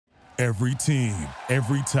Every team,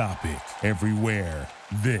 every topic, everywhere.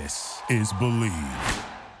 This is Believe.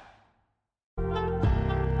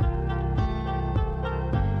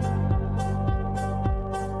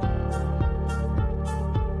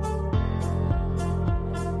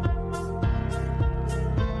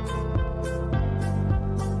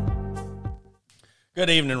 Good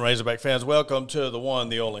evening, Razorback fans. Welcome to the one,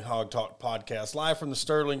 the only Hog Talk podcast, live from the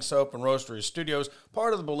Sterling Soap and Roastery Studios,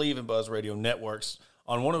 part of the Believe in Buzz Radio Networks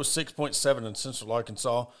on 106.7 in Central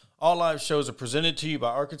Arkansas. All live shows are presented to you by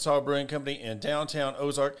Arkansas Brewing Company in downtown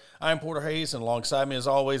Ozark. I'm Porter Hayes, and alongside me, as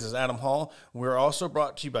always, is Adam Hall. We're also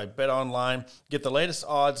brought to you by Bet Online. Get the latest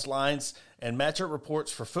odds, lines, and matchup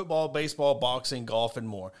reports for football, baseball, boxing, golf, and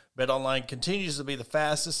more. BetOnline continues to be the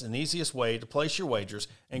fastest and easiest way to place your wagers,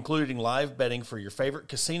 including live betting for your favorite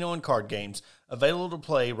casino and card games, available to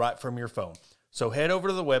play right from your phone. So head over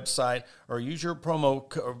to the website or use your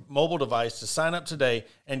mobile device to sign up today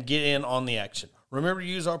and get in on the action. Remember to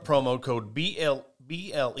use our promo code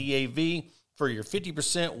BLEAV for your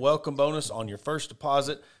 50% welcome bonus on your first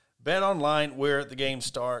deposit. BetOnline, where the game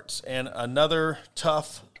starts. And it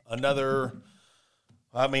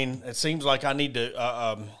seems like I need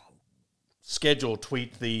to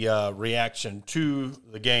tweet the reaction to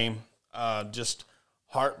the game. Just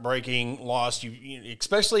heartbreaking loss,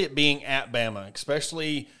 especially it being at Bama,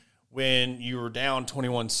 especially when you were down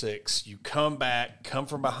 21-6. You come back, come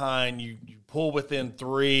from behind, you pull within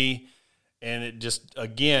 3, and it just,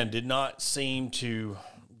 again, did not seem to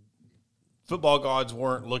 – football gods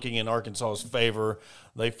weren't looking in Arkansas's favor.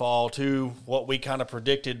 They fall to what we kind of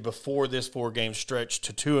predicted before this 4-game stretch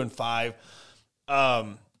to 2-5.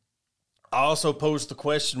 I also posed the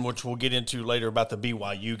question, which we'll get into later, about the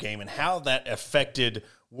BYU game and how that affected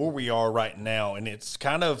where we are right now. And it's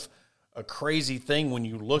kind of a crazy thing when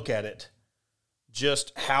you look at it,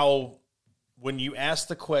 just how, when you ask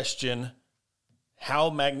the question,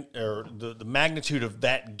 the magnitude of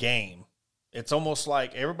that game, it's almost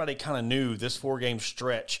like everybody kind of knew this 4-game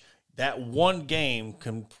stretch, that one game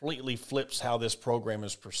completely flips how this program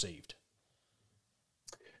is perceived.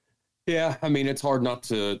 Yeah, I mean, it's hard not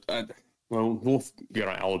to well, we'll get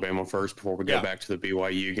on Alabama first before we go back to the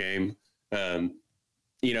BYU game.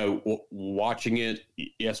 Watching it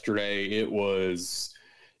yesterday,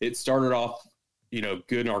 it started off, good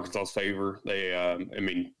in Arkansas's favor. They,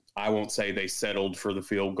 I won't say they settled for the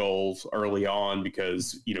field goals early on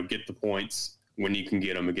because, get the points when you can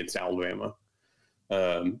get them against Alabama.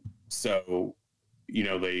 They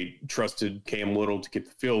trusted Cam Little to get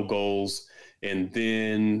the field goals, and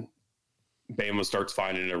then Bama starts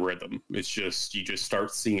finding a rhythm. It's just, you just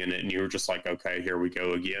start seeing it, and you're just like, okay, here we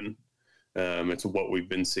go again. It's what we've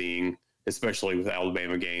been seeing, especially with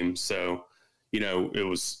Alabama games. So, it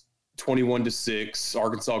was 21-6.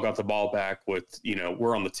 Arkansas got the ball back with,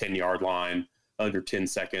 we're on the 10-yard line, under 10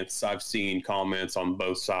 seconds. I've seen comments on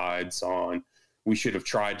both sides on we should have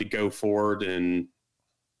tried to go forward and,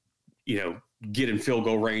 get in field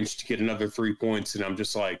goal range to get another 3 points. And I'm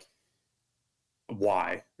just like,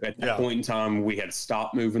 why? At that point in time, we had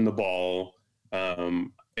stopped moving the ball.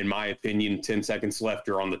 In my opinion, 10 seconds left,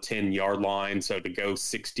 you're on the 10-yard line. So to go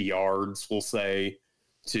 60 yards, we'll say,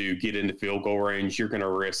 to get into field goal range, you're going to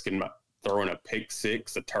risk throwing a pick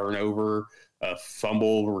six, a turnover, a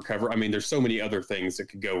fumble recovery. I mean, there's so many other things that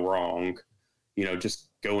could go wrong, just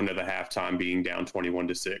going to the halftime being down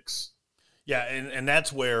 21-6. Yeah, and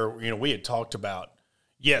that's where, we had talked about,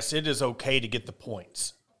 yes, it is okay to get the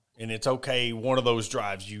points. And it's okay, one of those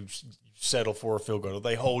drives, you settle for a field goal.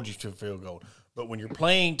 They hold you to a field goal. But when you're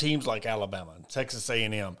playing teams like Alabama, Texas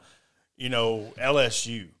A&M,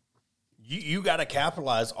 LSU, you got to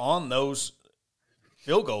capitalize on those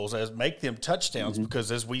field goals as make them touchdowns,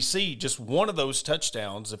 because as we see, just one of those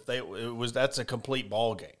touchdowns, that's a complete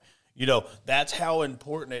ball game. That's how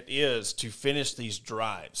important it is to finish these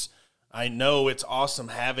drives. I know it's awesome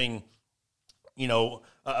having,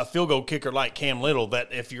 a field goal kicker like Cam Little,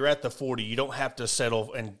 that if you're at the 40, you don't have to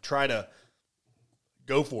settle and try to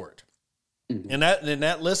go for it.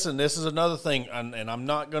 Mm-hmm. Listen, this is another thing, and I'm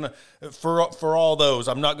not going to, for all those,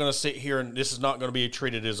 I'm not going to sit here and this is not going to be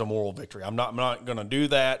treated as a moral victory. I'm not going to do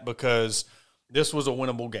that, because this was a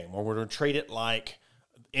winnable game, or we're going to treat it like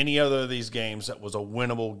any other of these games that was a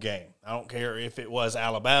winnable game. I don't care if it was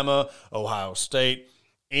Alabama, Ohio State,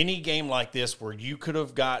 any game like this where you could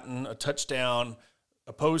have gotten a touchdown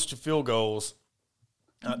opposed to field goals,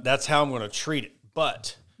 that's how I'm going to treat it.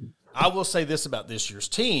 But I will say this about this year's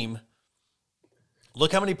team.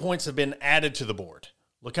 Look how many points have been added to the board.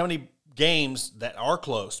 Look how many games that are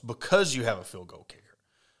close because you have a field goal kicker.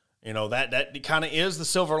 That kind of is the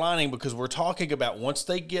silver lining, because we're talking about once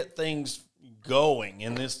they get things going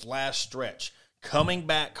in this last stretch, coming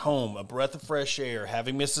back home, a breath of fresh air,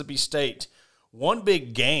 having Mississippi State, one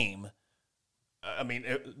big game. I mean,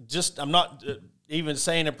 I'm not even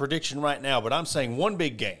saying a prediction right now, but I'm saying one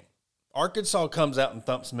big game. Arkansas comes out and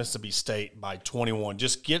thumps Mississippi State by 21,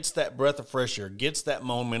 just gets that breath of fresh air, gets that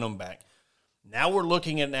momentum back. Now we're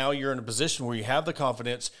looking at you're in a position where you have the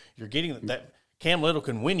confidence, you're getting that Cam Little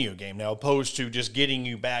can win you a game now, opposed to just getting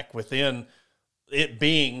you back within it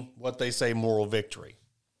being what they say moral victory.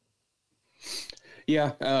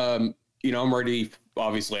 Yeah, I'm ready.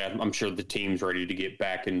 Obviously, I'm sure the team's ready to get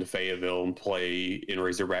back into Fayetteville and play in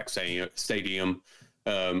Razorback Stadium.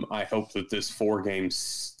 I hope that this 4-game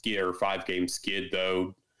skid or 5-game skid,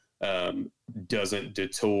 though, doesn't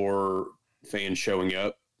detour fans showing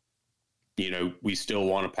up. We still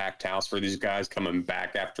want a packed house for these guys coming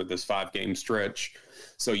back after this 5-game stretch.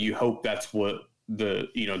 So you hope that's what the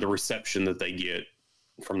reception that they get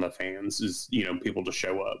from the fans is, people to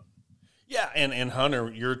show up. Yeah, and Hunter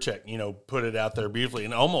Yurchek, put it out there beautifully,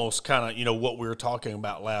 and almost kind of, what we were talking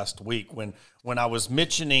about last week when I was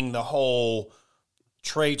mentioning the whole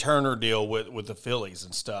Trey Turner deal with the Phillies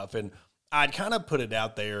and stuff, and I'd kind of put it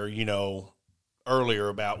out there, earlier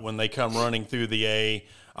about when they come running through the A,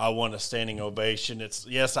 I want a standing ovation. It's,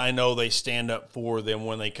 yes, I know they stand up for them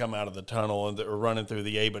when they come out of the tunnel and they're running through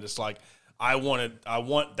the A, but it's like I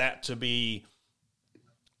want that to be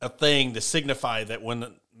a thing to signify that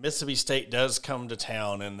when Mississippi State does come to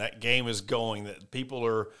town and that game is going, that people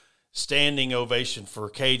are standing ovation for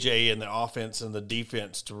KJ and the offense and the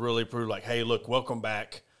defense to really prove like, hey, look, welcome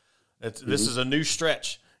back. This is a new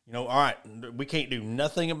stretch. All right, we can't do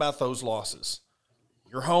nothing about those losses.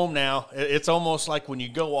 You're home now. It's almost like when you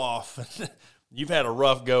go off, you've had a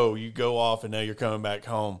rough go, you go off and now you're coming back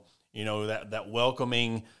home. That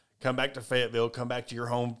welcoming, come back to Fayetteville, come back to your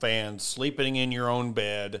home fans, sleeping in your own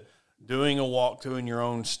bed, doing a walkthrough in your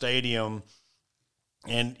own stadium.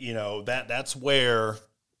 And, that's where,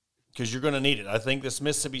 because you're going to need it. I think this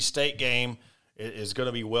Mississippi State game is going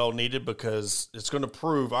to be well needed because it's going to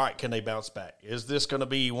prove, all right, can they bounce back? Is this going to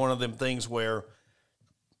be one of them things where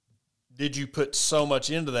did you put so much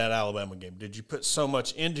into that Alabama game? Did you put so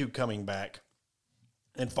much into coming back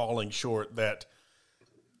and falling short that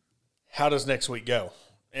how does next week go?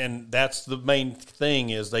 And that's the main thing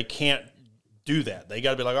is they can't do that. They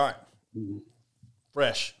got to be like, all right,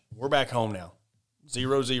 fresh. We're back home now.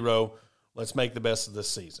 0-0. Let's make the best of this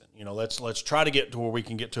season. Let's try to get to where we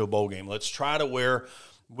can get to a bowl game. Let's try to where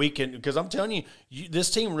we can, because I'm telling you,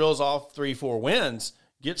 this team reels off 3-4 wins,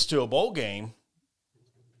 gets to a bowl game.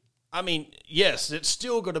 I mean, yes, it's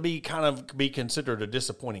still going to be considered a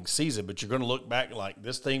disappointing season, but you're going to look back like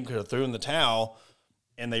this team could have threw in the towel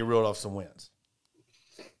and they reeled off some wins.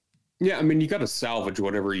 Yeah, I mean, you got to salvage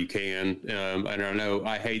whatever you can. And I know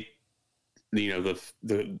I hate,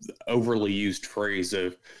 the overly used phrase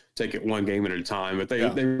of take it one game at a time, but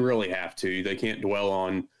they really have to. They can't dwell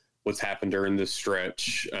on what's happened during this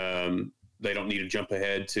stretch. They don't need to jump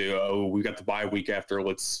ahead to, we got the bye week after.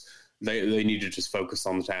 They need to just focus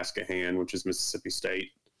on the task at hand, which is Mississippi State.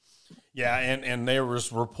 Yeah, and there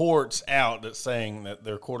was reports out that saying that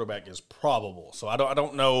their quarterback is probable. So I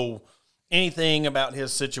don't know anything about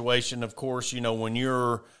his situation. Of course, when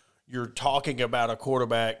you're talking about a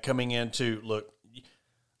quarterback coming into, look,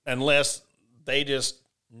 unless they just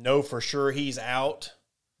know for sure he's out,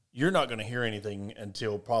 you're not going to hear anything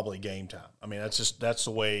until probably game time. I mean, that's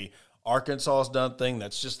the way Arkansas's done thing.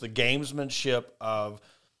 That's just the gamesmanship of,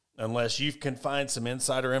 unless you can find some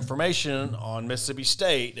insider information on Mississippi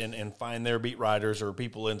State and find their beat writers or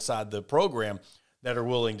people inside the program that are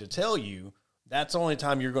willing to tell you, that's the only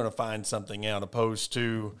time you're going to find something out, opposed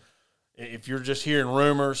to if you're just hearing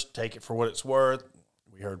rumors, take it for what it's worth.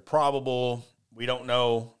 We heard probable. We don't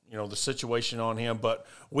know, the situation on him. But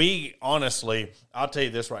we honestly, I'll tell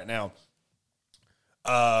you this right now,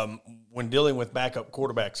 when dealing with backup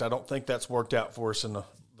quarterbacks, I don't think that's worked out for us in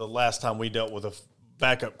the last time we dealt with a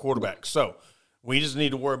backup quarterback. So we just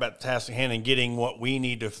need to worry about the task at hand and getting what we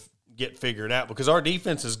need to get figured out, because our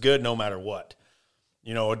defense is good no matter what.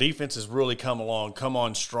 Our defense has really come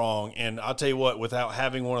on strong. And I'll tell you what, without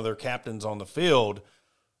having one of their captains on the field,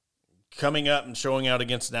 coming up and showing out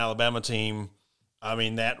against an Alabama team, I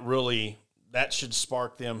mean, that should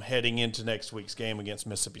spark them heading into next week's game against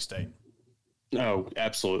Mississippi State. Oh,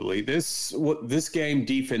 absolutely. This game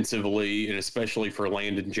defensively, and especially for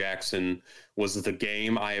Landon Jackson, was the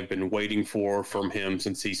game I have been waiting for from him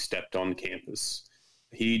since he stepped on campus.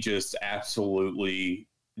 He just absolutely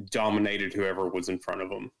dominated whoever was in front of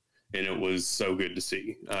him, and it was so good to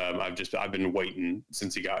see. I've been waiting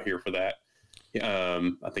since he got here for that.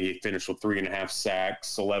 I think he finished with 3.5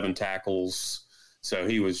 sacks, 11 tackles. So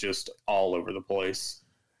he was just all over the place.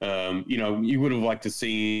 You would have liked to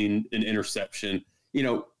seen an interception.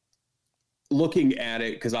 Looking at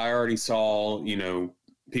it, because I already saw,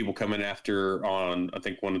 people coming after on, I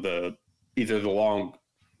think one of the, either the long,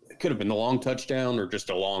 it could have been the long touchdown or just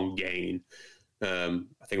a long gain. I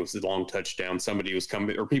think it was the long touchdown. Somebody was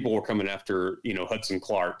coming, or people were coming after, Hudson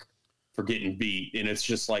Clark for getting beat. And it's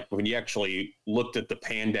just like when you actually looked at the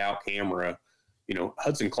panned out camera,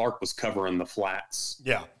 Hudson Clark was covering the flats.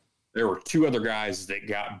 Yeah. There were 2 other guys that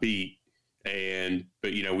got beat.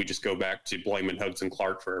 But we just go back to blaming Hudson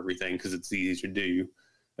Clark for everything because it's easy to do.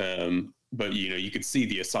 But you could see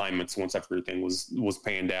the assignments once everything was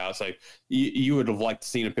panned out. So you would have liked to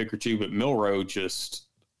seen a pick or two, but Milroe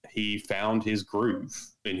he found his groove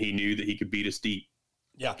and he knew that he could beat us deep.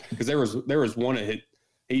 Yeah, because there was one hit.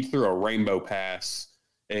 He threw a rainbow pass,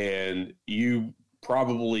 and you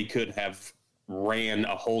probably could have ran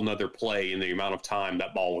a whole nother play in the amount of time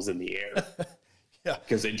that ball was in the air. Yeah,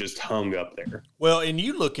 because it just hung up there. Well, and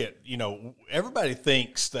you look at, everybody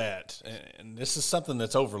thinks that, and this is something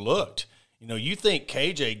that's overlooked. You think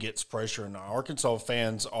KJ gets pressure, and Arkansas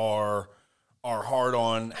fans are hard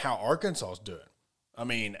on how Arkansas is doing. I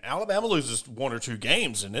mean, Alabama loses 1 or 2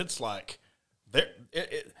 games, and it's like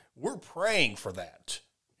we're praying for that.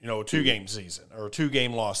 A 2-game season or a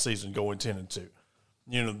 2-game loss season going 10-2.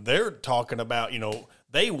 They're talking about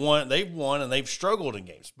they've won, and they've struggled in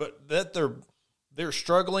games, but that they're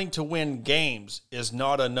struggling to win games is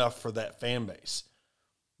not enough for that fan base.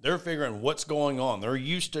 They're figuring what's going on. They're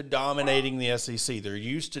used to dominating the SEC. They're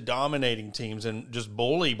used to dominating teams and just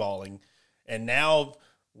bully balling. And now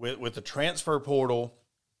with the transfer portal,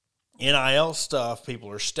 NIL stuff, people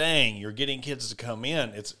are staying. You're getting kids to come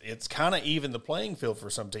in. It's kind of even the playing field for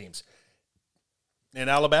some teams. And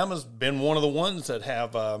Alabama's been one of the ones that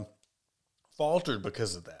have faltered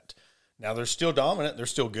because of that. Now, they're still dominant. They're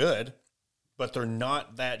still good. But they're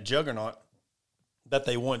not that juggernaut that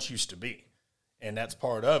they once used to be. And that's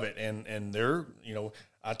part of it. And they're,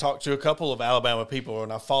 I talked to a couple of Alabama people,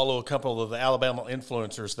 and I follow a couple of the Alabama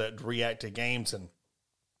influencers that react to games, and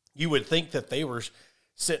you would think that they were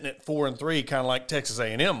sitting at 4-3, kind of like Texas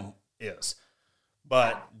A&M is.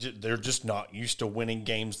 But they're just not used to winning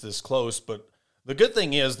games this close. But the good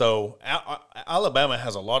thing is, though, Alabama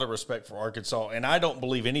has a lot of respect for Arkansas, and I don't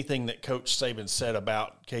believe anything that Coach Saban said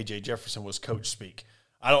about KJ Jefferson was coach speak.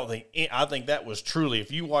 I think that was truly,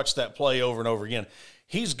 if you watch that play over and over again,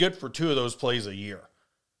 he's good for 2 of those plays a year.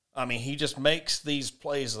 I mean, he just makes these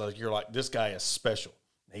plays like you're like, this guy is special.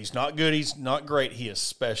 He's not good, he's not great, he is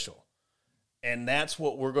special. And that's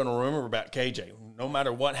what we're going to remember about KJ. No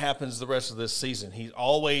matter what happens the rest of this season, he's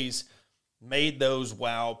always made those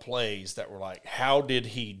wow plays that were like, how did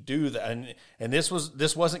he do that? And this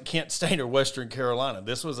wasn't Kent State or Western Carolina.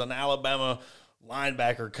 This was an Alabama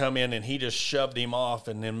linebacker come in, and he just shoved him off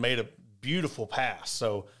and then made a beautiful pass.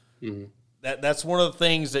 So that's one of the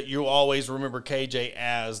things that you'll always remember KJ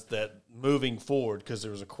as, that moving forward, because there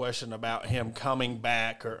was a question about him coming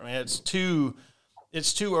back. It's too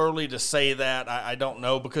early to say that. I don't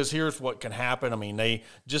know, because here's what can happen. I mean, they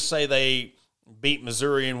just say they beat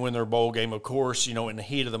Missouri and win their bowl game. Of course, in the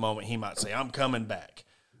heat of the moment, he might say, I'm coming back.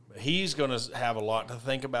 But he's going to have a lot to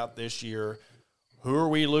think about this year. Who are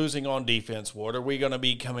we losing on defense? What are we going to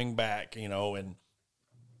be coming back, and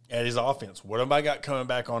at his offense? What have I got coming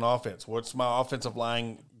back on offense? What's my offensive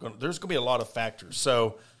line going to – there's going to be a lot of factors.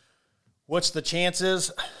 So what's the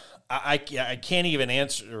chances? I can't even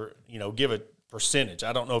answer, give a percentage.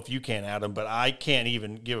 I don't know if you can, Adam, but I can't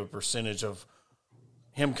even give a percentage of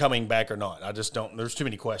him coming back or not. I just don't – there's too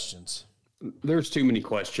many questions. There's too many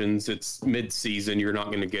questions. It's mid-season. You're not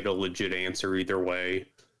going to get a legit answer either way.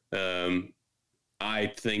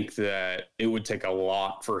 I think that it would take a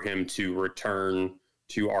lot for him to return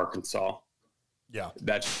to Arkansas. Yeah.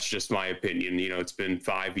 That's just my opinion. It's been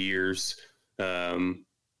 5 years. And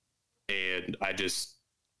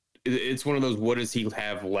it's one of those, what does he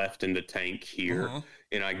have left in the tank here? Mm-hmm.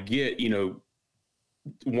 And I get,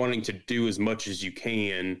 wanting to do as much as you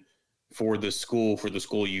can for the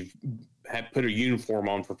school you've had put a uniform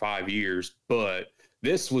on for 5 years, but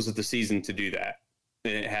this was the season to do that,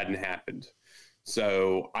 and it hadn't happened.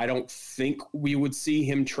 So I don't think we would see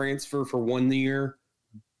him transfer for 1 year,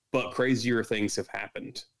 but crazier things have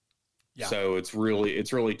happened. Yeah. So it's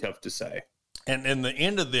really tough to say. And in the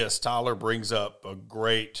end of this, Tyler brings up a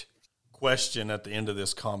great question at the end of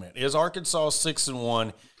this comment. Is Arkansas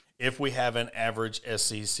 6-1 if we have an average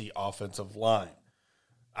SEC offensive line?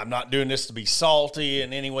 I'm not doing this to be salty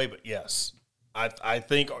in any way, but yes. I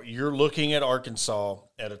think you're looking at Arkansas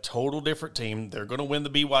at a total different team. They're going to win the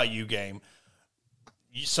BYU game.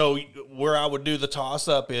 So where I would do the toss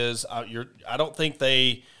up is I don't think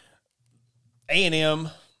they A&M.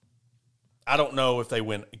 I don't know if they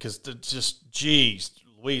win because just geez,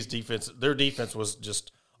 Louise defense. Their defense was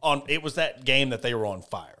just on. It was that game that they were on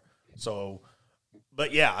fire. So,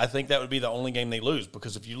 but yeah, I think that would be the only game they lose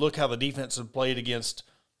because if you look how the defense have played against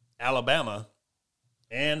Alabama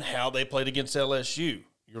and how they played against LSU,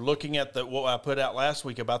 you're looking at what I put out last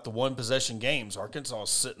week about the one possession games. Arkansas is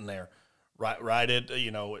sitting there. Right at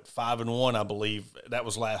 5-1, I believe that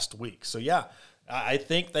was last week. So yeah, I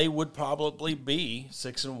think they would probably be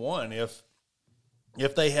 6-1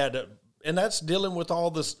 if they had, and that's dealing with all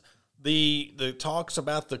this the talks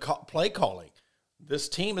about the play calling. This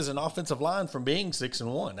team is an offensive line from being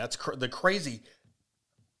 6-1. That's the crazy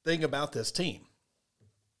thing about this team.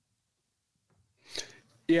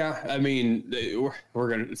 Yeah, I mean, we're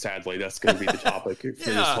gonna sadly that's gonna be the topic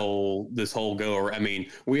for this whole go. I mean,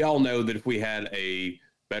 we all know that if we had a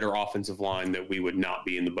better offensive line, that we would not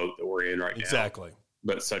be in the boat that we're in right now. Exactly.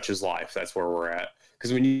 But such is life. That's where we're at.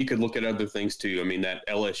 Because when you could look at other things too. I mean, that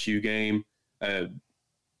LSU game,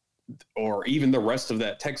 or even the rest of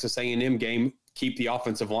that Texas A&M game, keep the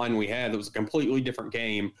offensive line we had. It was a completely different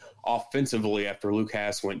game offensively after Luke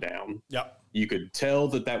Hass went down. Yep. You could tell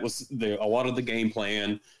that was a lot of the game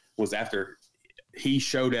plan was after he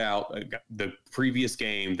showed out the previous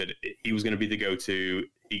game that he was going to be the go-to.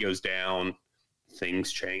 He goes down,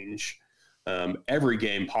 things change. Every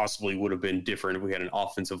game possibly would have been different if we had an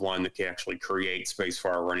offensive line that could actually create space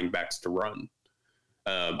for our running backs to run.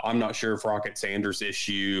 I'm not sure if Rocket Sanders'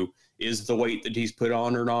 issue is the weight that he's put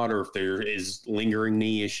on or not, or if there is lingering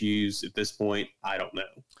knee issues at this point. I don't know.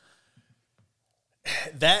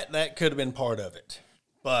 That could have been part of it,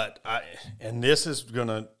 but this is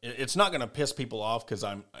it's not gonna piss people off because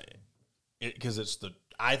I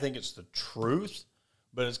think it's the truth,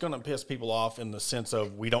 but it's gonna piss people off in the sense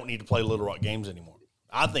of we don't need to play Little Rock games anymore.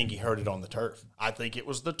 I think he heard it on the turf. I think it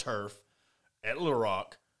was the turf at Little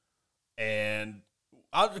Rock, and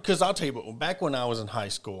because I'll tell you, but back when I was in high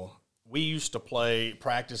school, we used to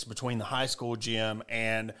practice between the high school gym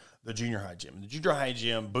and the junior high gym. The junior high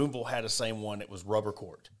gym, Boonville had the same one. It was rubber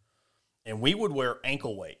court. And we would wear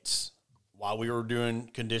ankle weights while we were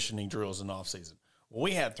doing conditioning drills in the off season. Well,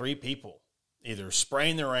 we had 3 people either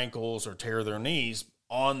sprain their ankles or tear their knees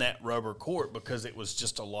on that rubber court because it was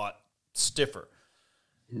just a lot stiffer.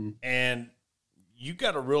 Mm-hmm. And you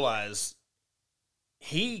got to realize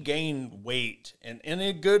he gained weight and in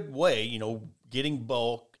a good way, getting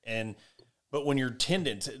bulk. But when you're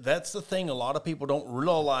tendons, that's the thing a lot of people don't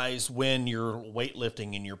realize when you're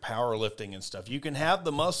weightlifting and you're powerlifting and stuff. You can have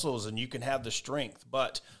the muscles and you can have the strength,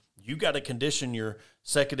 but you got to condition your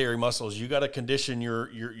secondary muscles. You got to condition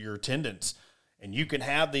your tendons. And you can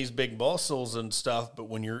have these big muscles and stuff, but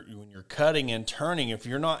when you're cutting and turning, if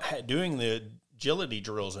you're not doing the agility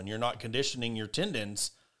drills and you're not conditioning your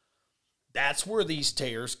tendons, that's where these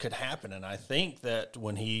tears could happen. And I think that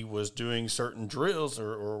when he was doing certain drills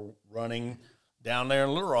or running down there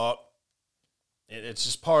in Little Rock, it's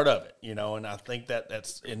just part of it, and I think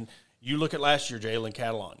that's – and you look at last year, Jalen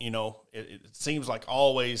Catalon, it seems like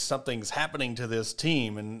always something's happening to this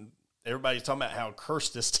team, and everybody's talking about how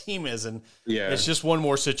cursed this team is, and it's just one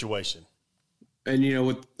more situation.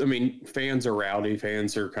 And, fans are rowdy.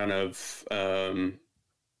 Fans are kind of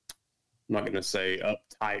I'm not going to say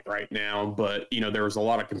uptight right now, but, there was a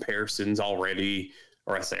lot of comparisons already,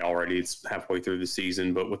 or I say already, it's halfway through the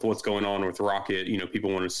season, but with what's going on with Rocket,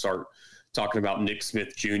 people want to start talking about Nick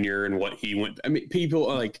Smith Jr. and what he went.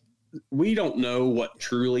 People we don't know what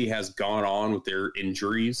truly has gone on with their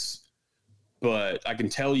injuries, but I can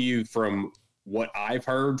tell you from what I've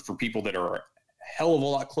heard for people that are a hell of a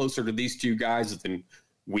lot closer to these two guys than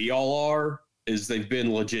we all are, is they've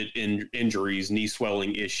been legit injuries, knee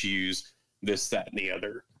swelling issues, this, that, and the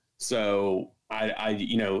other. So I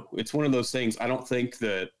it's one of those things. I don't think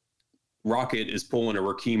that Rocket is pulling a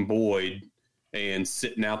Rakeem Boyd and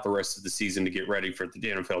sitting out the rest of the season to get ready for the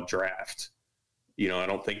NFL draft. I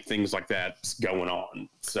don't think things like that's going on.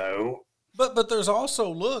 So, but there's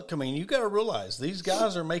also, you got to realize these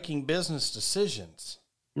guys are making business decisions,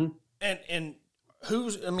 and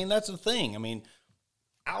that's the thing.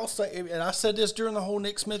 I'll say, and I said this during the whole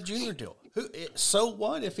Nick Smith Jr. deal. So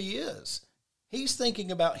what if he is? He's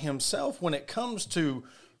thinking about himself when it comes to,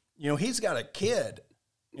 he's got a kid.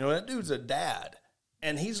 That dude's a dad,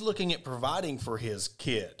 and he's looking at providing for his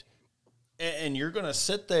kid. And you're going to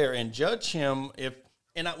sit there and judge him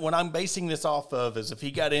what I'm basing this off of is if he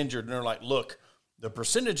got injured and they're like, look, the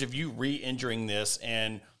percentage of you re-injuring this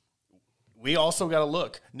and we also got to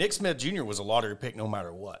look. Nick Smith Jr. was a lottery pick no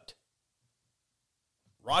matter what.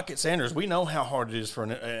 Rocket Sanders, we know how hard it is for an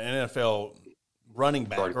NFL running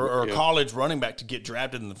back or a college running back to get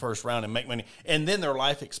drafted in the first round and make money, and then their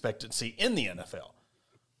life expectancy in the NFL.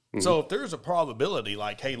 Mm-hmm. So if there's a probability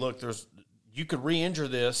like, hey, look, you could re-injure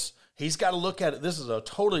this, he's got to look at it. This is a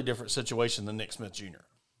totally different situation than Nick Smith Jr.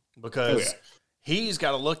 because he's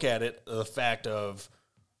got to look at it, the fact of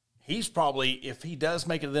he's probably, if he does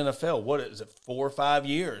make it to the NFL, what is it, 4 or 5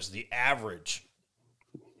 years, the average,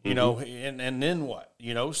 you know, and then what,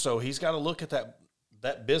 you know? So he's got to look at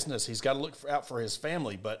that business. He's got to look out for his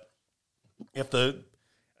family. But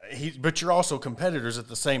but you're also competitors at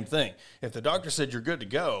the same thing. If the doctor said you're good to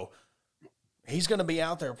go, he's going to be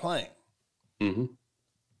out there playing. Mm-hmm.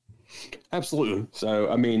 Absolutely. So,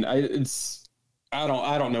 I mean, I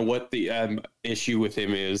don't know what the issue with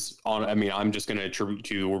him is. I'm just going to attribute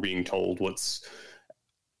to we're being told what's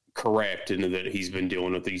correct and that he's been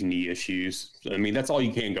dealing with these knee issues. I mean, that's all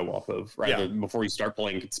you can go off of, right? Yeah. Before you start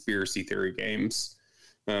playing conspiracy theory games.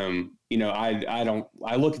 You know,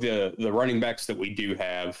 I look at the running backs that we do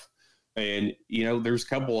have, and, you know, there's a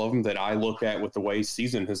couple of them that I look at with the way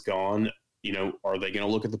season has gone. You know, are they going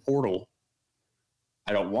to look at the portal?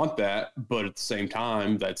 I don't want that, but at the same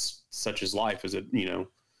time, that's such as life, is it? You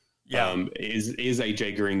know, is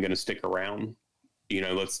AJ Green going to stick around? You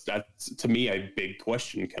know, that's to me a big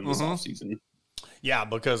question coming this offseason. Yeah,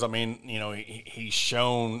 because I mean, you know, he's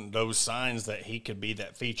shown those signs that he could be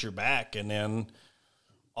that feature back, and then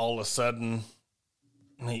all of a sudden,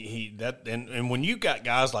 and when you got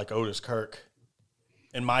guys like Otis Kirk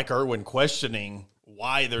and Mike Irwin questioning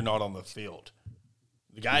why they're not on the field.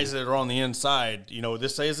 The guys that are on the inside, you know,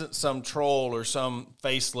 this isn't some troll or some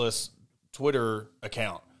faceless Twitter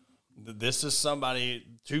account. This is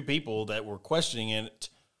two people that were questioning it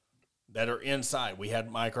that are inside. We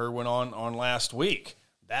had Mike Irwin on last week.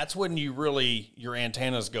 That's when your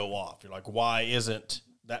antennas go off. You're like, why isn't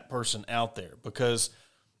that person out there? Because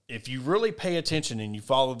if you really pay attention and you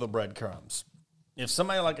follow the breadcrumbs, if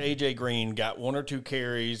somebody like AJ Green got 1 or 2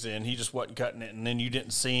 carries and he just wasn't cutting it, and then you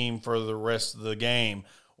didn't see him for the rest of the game,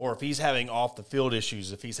 or if he's having off the field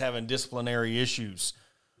issues, if he's having disciplinary issues,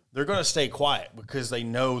 they're going to stay quiet because they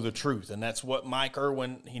know the truth. And that's what Mike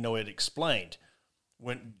Irwin, had explained.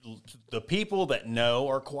 When the people that know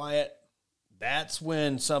are quiet, that's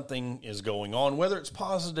when something is going on, whether it's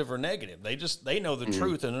positive or negative. They know the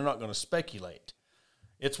truth and they're not going to speculate.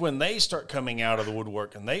 It's when they start coming out of the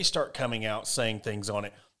woodwork and they start coming out saying things on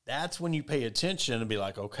it, that's when you pay attention and be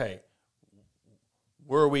like, okay,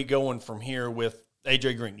 where are we going from here with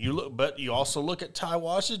AJ Green? But you also look at Ty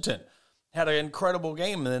Washington. Had an incredible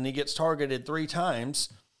game, and then he gets targeted 3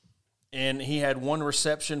 times, and he had 1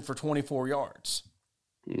 reception for 24 yards.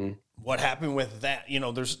 Mm-hmm. What happened with that? You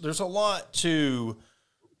know, there's a lot to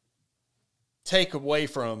take away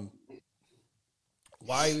from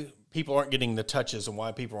why people aren't getting the touches and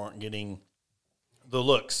why people aren't getting the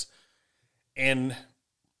looks. And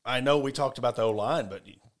I know we talked about the O-line, but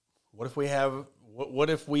what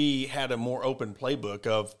if we had a more open playbook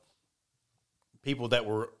of people that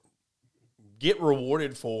get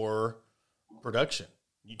rewarded for production?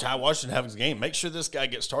 Ty Washington having his game. Make sure this guy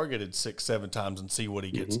gets targeted 6-7 times and see what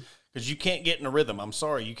he gets. Because you can't get in a rhythm. I'm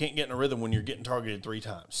sorry, you can't get in a rhythm when you're getting targeted 3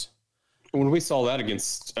 times. When we saw that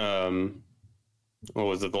against what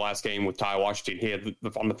was it, the last game with Ty Washington, he had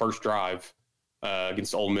on the first drive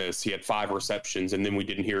against Ole Miss, he had 5 receptions, and then we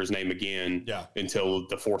didn't hear his name again until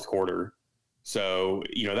the 4th quarter. So,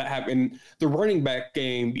 that happened. The running back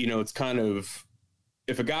game, it's kind of,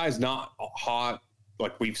 if a guy's not hot,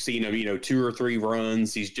 like we've seen him, 2 or 3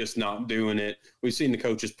 runs, he's just not doing it. We've seen the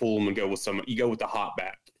coaches pull him and go with you go with the hot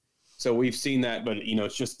back. So we've seen that, but,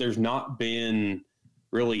 it's just there's not been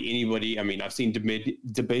really anybody. I mean, I've seen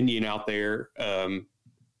Dubinion out there.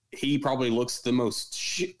 He probably looks the most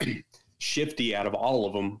shifty out of all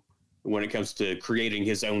of them when it comes to creating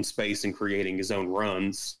his own space and creating his own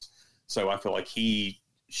runs. So I feel like he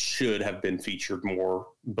should have been featured more,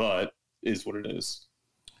 but is what it is.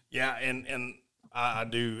 Yeah, and I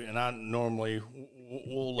do, and I normally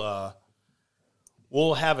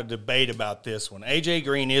we'll have a debate about this one. AJ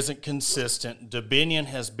Green isn't consistent. Dubinion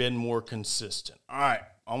has been more consistent. All right,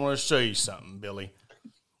 I want to show you something, Billy.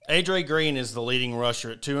 AJ Green is the leading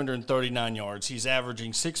rusher at 239 yards. He's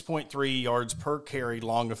averaging 6.3 yards per carry,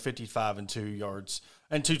 long of 55 and 2 yards,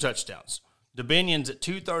 and 2 touchdowns. Dubinion's at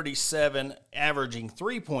 237, averaging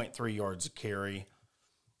 3.3 yards a carry,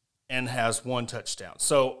 and has 1 touchdown.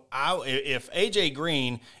 So if AJ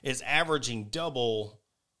Green is averaging double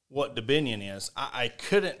what Dubinion is, I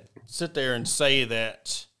couldn't sit there and say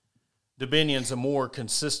that DeBinion's a more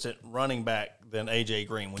consistent running back than A.J.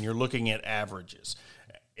 Green when you're looking at averages.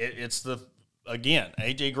 It's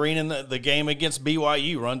A.J. Green in the game against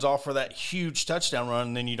BYU runs off for that huge touchdown run,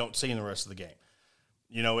 and then you don't see in the rest of the game.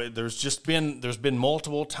 You know, there's been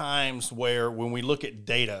multiple times where when we look at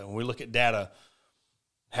data,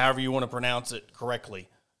 however you want to pronounce it correctly,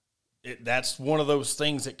 that's one of those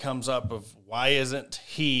things that comes up of why isn't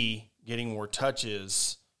he getting more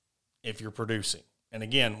touches if you're producing? And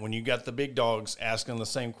again, when you got the big dogs asking the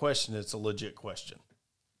same question, it's a legit question.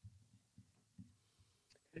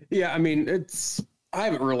 Yeah, I mean, I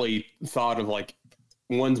haven't really thought of like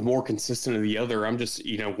one's more consistent than the other. I'm just,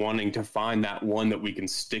 wanting to find that one that we can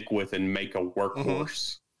stick with and make a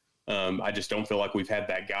workhorse. I just don't feel like we've had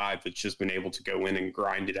that guy that's just been able to go in and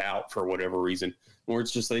grind it out for whatever reason, or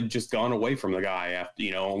it's just they've just gone away from the guy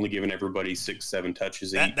after, only giving everybody 6-7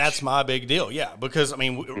 touches each. That's my big deal, yeah, because, I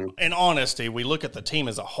mean, in honesty, we look at the team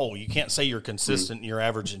as a whole. You can't say you're consistent and you're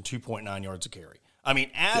averaging 2.9 yards a carry. I mean,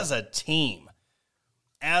 as a team,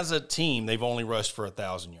 they've only rushed for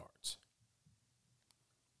 1,000 yards.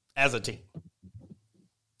 As a team.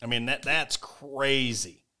 I mean, that's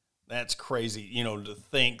crazy. That's crazy, to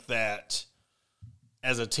think that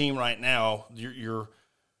as a team right now, your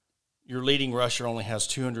leading rusher only has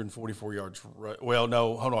 244 yards. Well,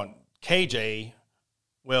 no, hold on. KJ,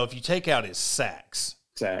 well, if you take out his sacks,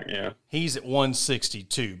 he's at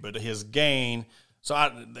 162, but his gain,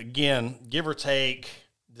 again, give or take,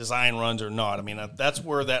 design runs or not. I mean, that's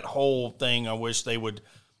where that whole thing, I wish they would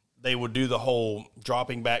do the whole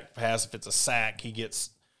dropping back pass. If it's a sack, he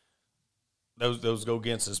gets those go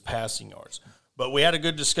against his passing yards. But we had a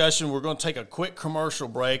good discussion. We're going to take a quick commercial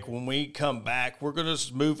break. When we come back, we're going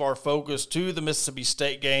to move our focus to the Mississippi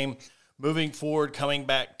State game. Moving forward, coming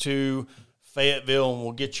back to Fayetteville, and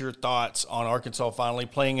we'll get your thoughts on Arkansas finally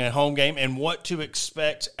playing a home game and what to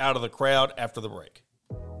expect out of the crowd after the break.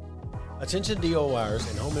 Attention DIYers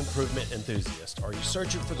and home improvement enthusiasts. Are you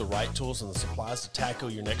searching for the right tools and the supplies to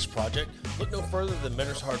tackle your next project? Look no further than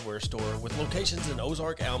Mentor's Hardware Store. With locations in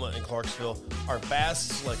Ozark, Alma, and Clarksville, our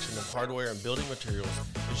vast selection of hardware and building materials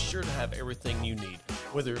is sure to have everything you need,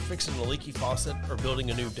 whether you're fixing a leaky faucet or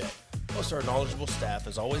building a new deck. Plus, our knowledgeable staff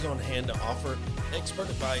is always on hand to offer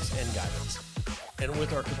expert advice and guidance. And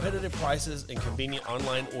with our competitive prices and convenient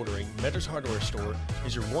online ordering, Mentor's Hardware Store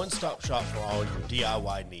is your one-stop shop for all your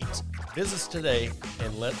DIY needs. Visit us today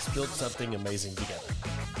and let's build something amazing together.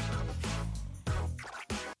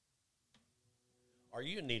 Are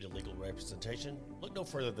you in need of legal representation? Look no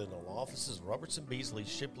further than the law offices of Robertson, Beasley,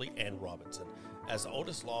 Shipley, and Robinson. As the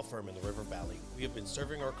oldest law firm in the River Valley, we have been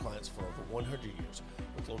serving our clients for over 100 years,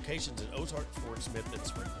 with locations in Ozark, Fort Smith, and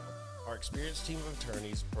Springfield. Our experienced team of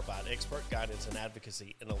attorneys provide expert guidance and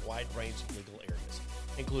advocacy in a wide range of legal areas,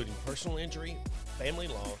 including personal injury, family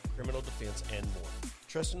law, criminal defense, and more.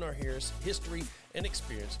 Trust in our history and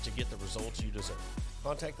experience to get the results you deserve.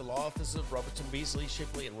 Contact the law offices of Robertson, Beasley,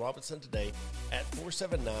 Shipley, and Robinson today at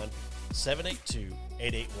 479-782-8813.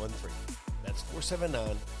 That's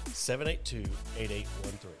 479-782-8813.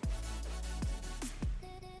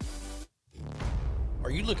 Are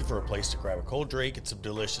you looking for a place to grab a cold drink and some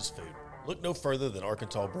delicious food? Look no further than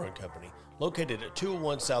Arkansas Brewing Company. Located at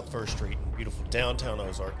 201 South 1st Street in beautiful downtown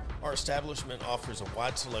Ozark, our establishment offers a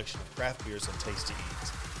wide selection of craft beers and tasty eats.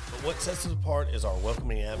 But what sets us apart is our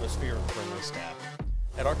welcoming atmosphere and friendly staff.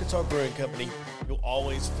 At Arkansas Brewing Company, you'll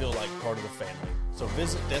always feel like part of the family. So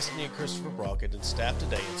visit Destiny and Christopher Brockett and staff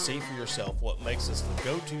today and see for yourself what makes us the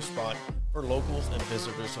go-to spot for locals and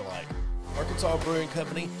visitors alike. Arkansas Brewing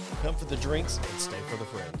Company, come for the drinks and stay for the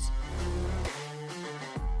friends.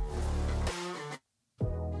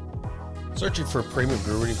 Searching for premium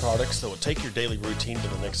brewery products that will take your daily routine to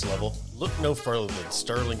the next level? Look no further than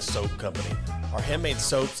Sterling Soap Company. Our handmade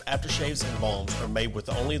soaps, aftershaves, and balms are made with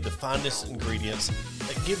only the finest ingredients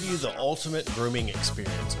that give you the ultimate grooming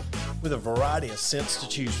experience. With a variety of scents to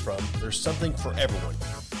choose from, there's something for everyone.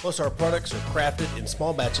 Plus, our products are crafted in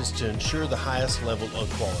small batches to ensure the highest level of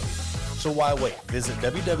quality. So why wait? Visit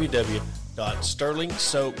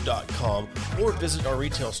www.sterlingsoap.com or visit our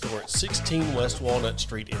retail store at 16 West Walnut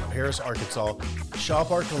Street in Paris, Arkansas.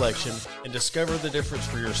 Shop our collection and discover the difference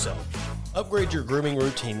for yourself. Upgrade your grooming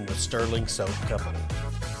routine with Sterling Soap Company.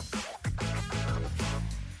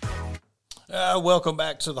 Welcome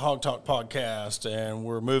back to the Hog Talk podcast, and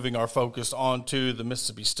we're moving our focus on to the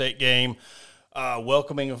Mississippi State game.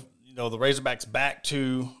 Welcoming the Razorbacks back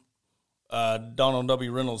to Donald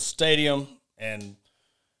W. Reynolds Stadium. And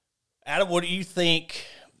Adam, what do you think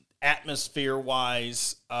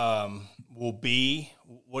atmosphere-wise will be?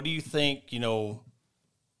 What do you think,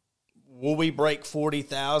 will we break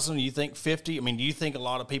 40,000? You think 50? I mean, do you think a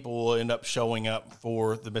lot of people will end up showing up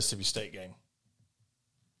for the Mississippi State game?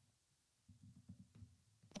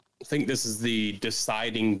 I think this is the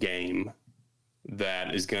deciding game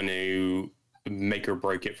that is going to make or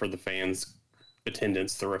break it for the fans'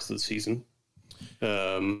 attendance the rest of the season.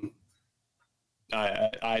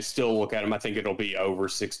 I still look at them. I think it'll be over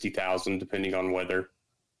 60,000 depending on weather.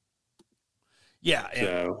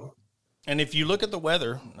 Yeah. And if you look at the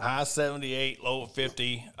weather, high 78, low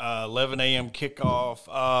 50, 11 a.m. kickoff,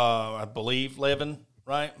 I believe 11,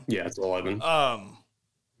 right? Yeah, it's 11.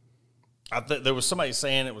 There was somebody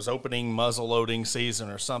saying it was opening muzzle loading season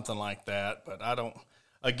or something like that, but I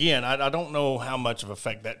don't know how much of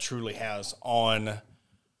effect that truly has on,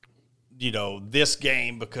 this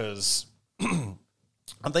game, because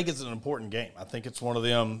I think it's an important game. I think it's one of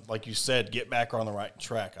them, like you said, get back on the right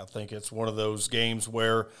track. I think it's one of those games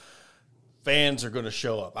where fans are going to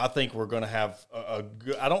show up. I think we're going to have a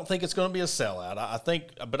good, I don't think it's going to be a sellout.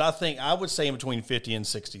 I would say in between 50 and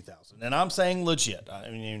 60,000. And I'm saying legit. I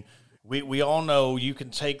mean, we all know you can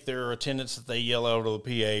take their attendance that they yell out of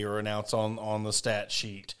the PA or announce on the stat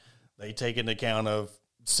sheet. They take into account of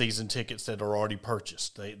season tickets that are already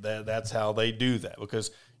purchased. That's how they do that, because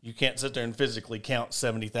you can't sit there and physically count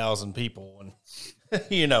 70,000 people, and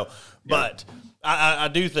But I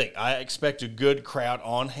do think I expect a good crowd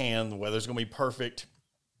on hand. The weather's going to be perfect,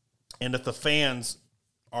 and if the fans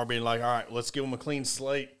are being like, all right, let's give them a clean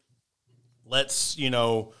slate. Let's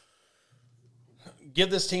give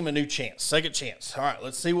this team a new chance, second chance. All right,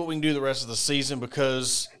 let's see what we can do the rest of the season,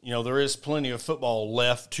 because there is plenty of football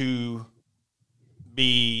left to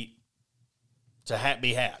be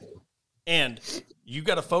had, and you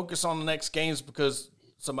got to focus on the next games, because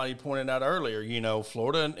somebody pointed out earlier,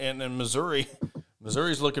 Florida and Missouri.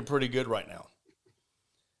 Missouri's looking pretty good right now.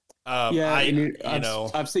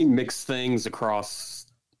 I've seen mixed things across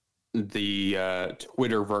the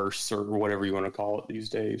Twitterverse, or whatever you want to call it these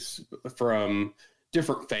days, from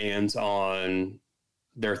different fans on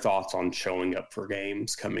their thoughts on showing up for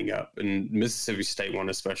games coming up, and Mississippi State one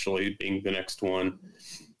especially being the next one.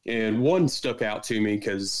 And one stuck out to me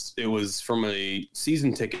because it was from a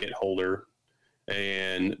season ticket holder,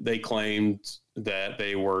 and they claimed that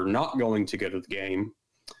they were not going to go to the game.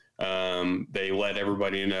 They let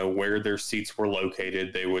everybody know where their seats were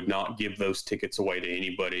located. They would not give those tickets away to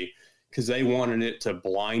anybody, because they wanted it to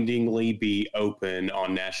blindingly be open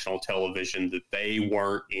on national television that they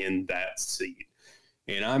weren't in that seat.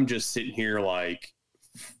 And I'm just sitting here like,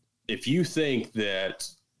 if you think that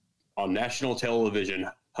on national television,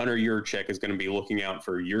 Hunter Yurchek is going to be looking out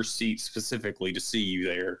for your seat specifically to see you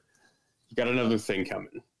there, you got another thing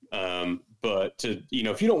coming. But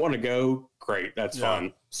if you don't want to go, great, that's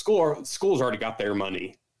fine. School's already got their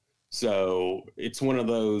money. So it's one of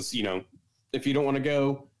those, if you don't want to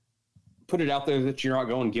go, put it out there that you're not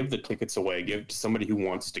going, give the tickets away, give it to somebody who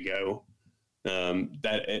wants to go.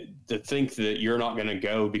 To think that you're not going to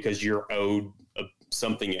go because you're owed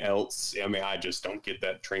something else. I mean, I just don't get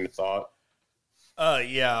that train of thought.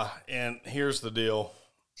 Yeah. And here's the deal.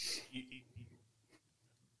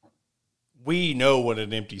 We know what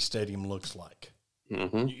an empty stadium looks like.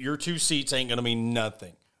 Mm-hmm. Your two seats ain't going to mean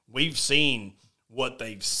nothing. We've seen what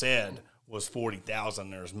they've said was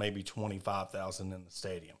 40,000. There's maybe 25,000 in the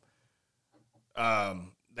stadium.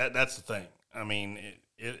 That's the thing. I mean,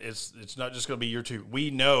 it's not just going to be your two.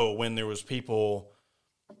 We know when there was people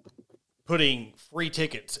putting free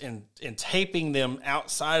tickets and taping them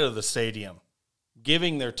outside of the stadium,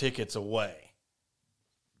 giving their tickets away.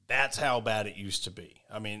 That's how bad it used to be.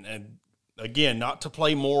 I mean, and again, not to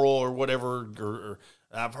play moral or whatever, or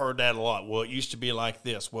I've heard that a lot. Well, it used to be like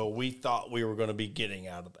this. Well, we thought we were going to be getting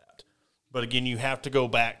out of that. But again, you have to go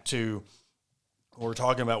back to, we're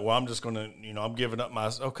talking about, well, I'm just going to, I'm giving up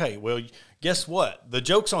my, okay, well, guess what? The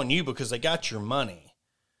joke's on you, because they got your money.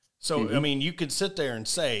 So, I mean, you could sit there and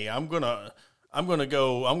say, I'm going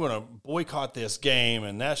to boycott this game,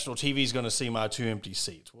 and national TV is going to see my two empty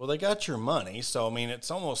seats. Well, they got your money. So, I mean,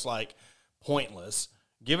 it's almost like pointless.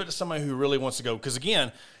 Give it to somebody who really wants to go. Because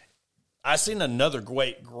again, I seen another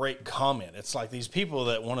great comment. It's like these people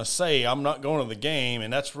that want to say, I'm not going to the game,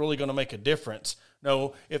 and that's really going to make a difference.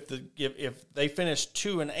 No, if they finish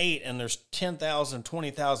 2-8 and there's 10,000,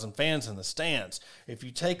 20,000 fans in the stands, if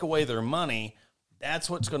you take away their money, that's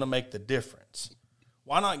what's going to make the difference.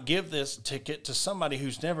 Why not give this ticket to somebody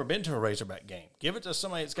who's never been to a Razorback game? Give it to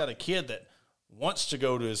somebody that's got a kid that wants to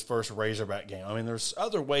go to his first Razorback game. I mean, there's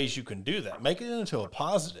other ways you can do that. Make it into a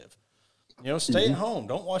positive. Stay at home.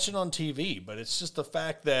 Don't watch it on TV. But it's just the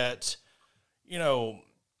fact that,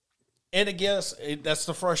 And I guess that's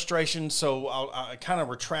the frustration. So I kind of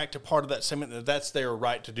retract a part of that statement that's their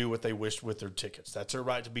right to do what they wish with their tickets. That's their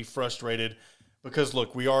right to be frustrated because,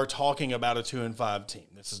 look, we are talking about a 2-5 team.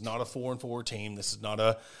 This is not a 4-4 team. This is not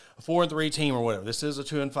a 4-3 team or whatever. This is a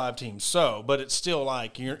 2-5 team. So, but it's still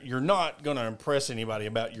like you're not going to impress anybody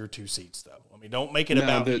about your 2 seats, though. I mean, don't make it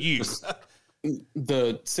about you.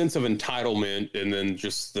 The sense of entitlement and then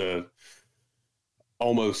just the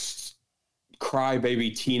almost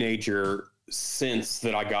crybaby teenager sense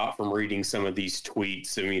that I got from reading some of these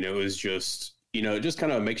tweets. I mean, it was just, it just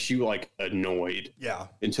kind of makes you like annoyed. Yeah.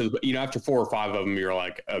 Until, after 4 or 5 of them, you're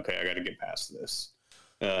like, okay, I got to get past this.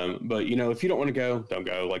 But, if you don't want to go, don't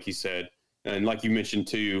go, like you said. And like you mentioned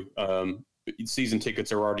too, season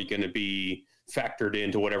tickets are already going to be factored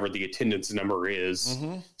into whatever the attendance number is.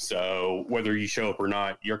 Mm-hmm. So whether you show up or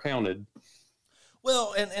not, you're counted.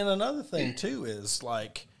 Well, and another thing too is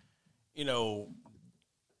like,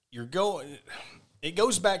 it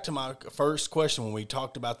goes back to my first question when we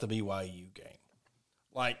talked about the BYU game.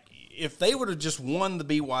 Like, if they would have just won the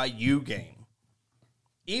BYU game,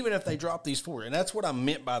 even if they dropped these 4, and that's what I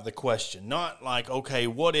meant by the question, not like, okay,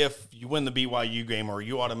 what if you win the BYU game or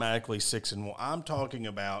you automatically 6-1? I'm talking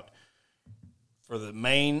about for the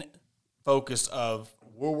main focus of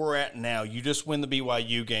where we're at now. You just win the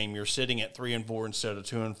BYU game, you're sitting at 3-4 instead of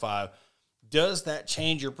 2-5. Does that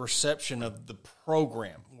change your perception of the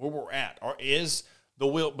program, where we're at? Or is the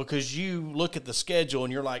will, because you look at the schedule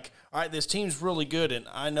and you're like, all right, this team's really good, and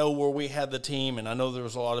I know where we had the team, and I know there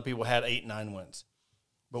was a lot of people had 8-9 wins.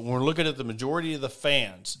 But when we're looking at the majority of the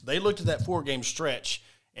fans, they looked at that 4-game stretch,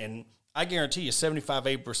 and I guarantee you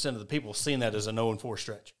 75-80% of the people seeing that as a 0-4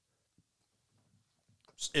 stretch.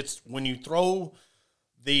 It's when you throw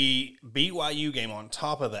the BYU game on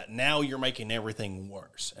top of that, now you're making everything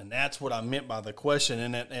worse. And that's what I meant by the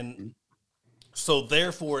question. And so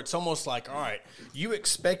therefore it's almost like, all right, you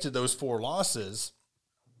expected those 4 losses,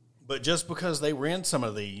 but just because they were in some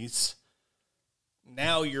of these,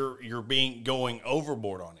 now you're going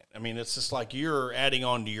overboard on it. I mean, it's just like you're adding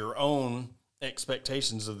on to your own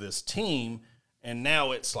expectations of this team. And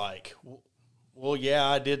now it's like, well, yeah,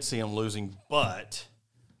 I did see them losing, but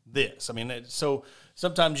this, I mean, so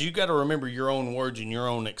sometimes you got to remember your own words and your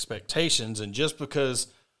own expectations. And just because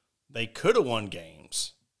they could have won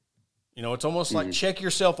games, it's almost like check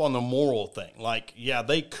yourself on the moral thing. Like, yeah,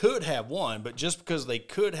 they could have won, but just because they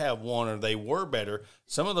could have won or they were better,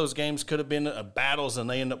 some of those games could have been battles and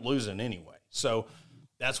they end up losing anyway. So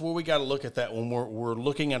that's where we got to look at that when we're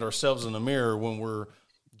looking at ourselves in the mirror, when we're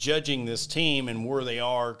judging this team and where they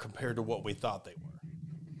are compared to what we thought they were.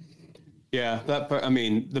 Yeah,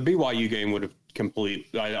 the BYU game would have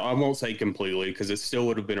I won't say completely, because it still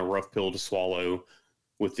would have been a rough pill to swallow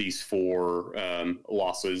with these 4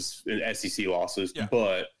 losses, SEC losses,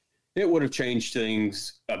 but it would have changed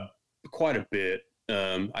things quite a bit.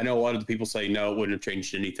 I know a lot of the people say, no, it wouldn't have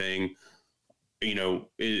changed anything.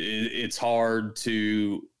 It's hard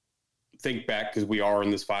to think back because we are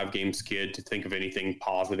in this 5-game skid to think of anything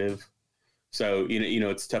positive. So,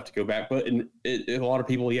 it's tough to go back, but a lot of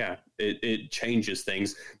people, it changes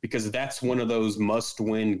things, because that's one of those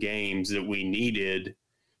must-win games that we needed.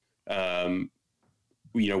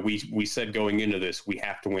 We said going into this, we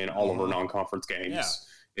have to win all of our non-conference games,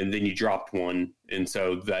 and then you dropped one. And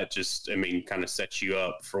so that just, kind of sets you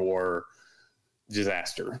up for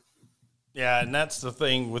disaster. Yeah. And that's the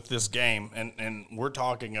thing with this game. And we're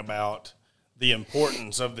talking about the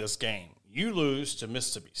importance of this game. You lose to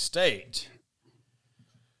Mississippi State,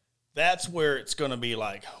 that's where it's going to be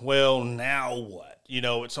like, well, now what?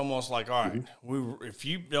 It's almost like, all right, if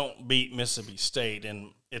you don't beat Mississippi State,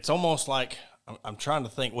 and it's almost like, I'm trying to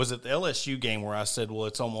think, was it the LSU game where I said, well,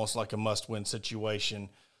 it's almost like a must-win situation?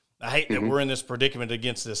 I hate that we're in this predicament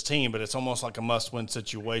against this team, but it's almost like a must-win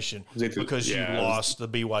situation because you lost the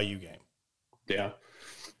BYU game. Yeah.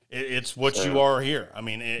 It's what you are here. I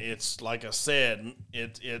mean, it's like I said,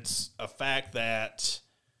 it's a fact that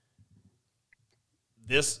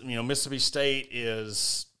this, Mississippi State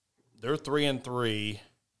they're 3-3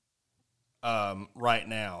 right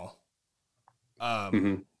now.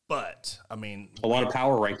 But a lot of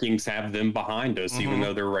power rankings have them behind us, even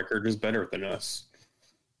though their record is better than us.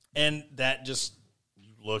 And that just,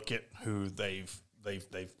 you look at who they've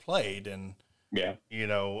played, and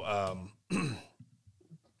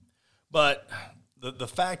but the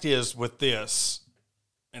fact is with this,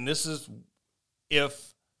 and this is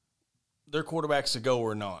if their quarterback's a go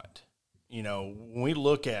or not. When we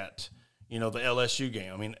look at, the LSU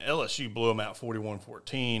game, LSU blew them out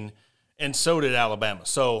 41-14, and so did Alabama.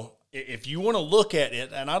 So if you want to look at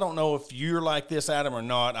it, and I don't know if you're like this, Adam, or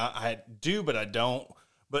not, I do, but I don't.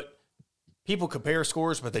 But people compare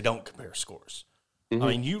scores, but they don't compare scores. Mm-hmm. I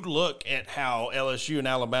mean, you look at how LSU and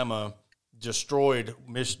Alabama destroyed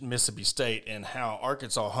Mississippi State and how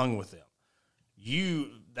Arkansas hung with them.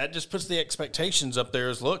 That just puts the expectations up there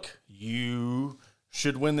as, look, you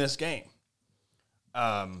should win this game.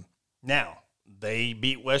 Now, they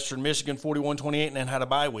beat Western Michigan 41-28 and then had a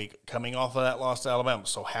bye week coming off of that loss to Alabama.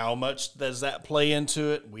 So how much does that play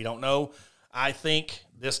into it? We don't know. I think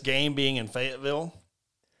this game being in Fayetteville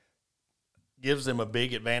gives them a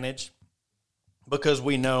big advantage because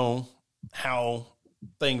we know how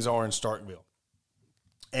things are in Starkville.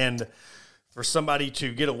 And for somebody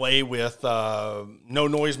to get away with no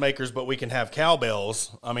noisemakers, but we can have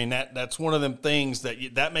cowbells, I mean, that's one of them things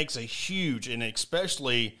that makes a huge, and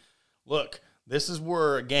especially, look, this is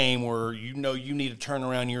where a game where you know you need to turn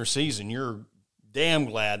around your season. You're damn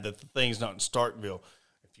glad that the thing's not in Starkville.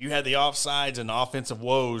 If you had the offsides and offensive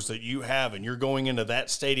woes that you have and you're going into that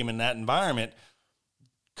stadium in that environment,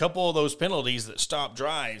 a couple of those penalties that stop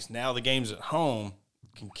drives, now the game's at home,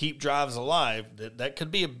 can keep drives alive, that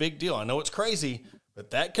could be a big deal. I know it's crazy,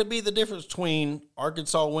 but that could be the difference between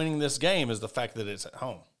Arkansas winning this game is the fact that it's at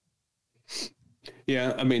home.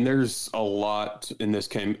 Yeah, I mean, there's a lot in this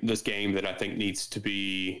game that I think needs to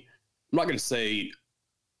be, I'm not going to say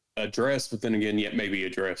addressed, but then again, yet maybe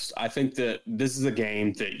addressed. I think that this is a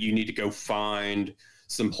game that you need to go find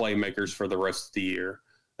some playmakers for the rest of the year.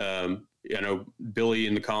 I know Billy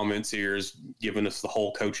in the comments here is giving us the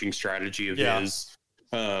whole coaching strategy of his.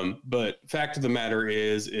 But fact of the matter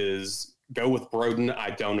is go with Broden. I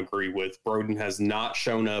don't agree with. Broden has not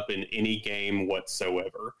shown up in any game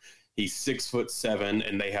whatsoever. He's 6'7",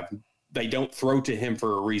 and they don't throw to him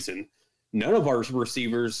for a reason. None of our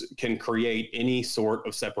receivers can create any sort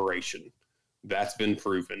of separation. That's been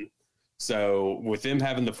proven. So with them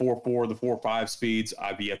having the 4.4, the 4.5 speeds,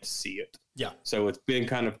 I've yet to see it. Yeah. So it's been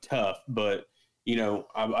kind of tough. But,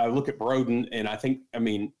 I look at Broden, and I think,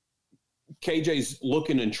 KJ's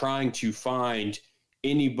looking and trying to find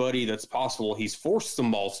anybody that's possible. He's forced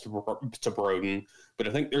some balls to Broden, but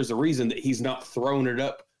I think there's a reason that he's not throwing it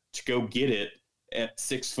up to go get it at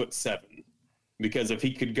 6'7", because if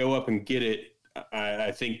he could go up and get it,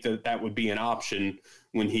 I think that would be an option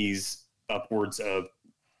when he's upwards of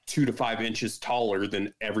 2 to 5 inches taller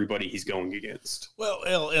than everybody he's going against.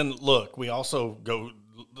 Well, and look,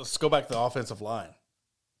 let's go back to the offensive line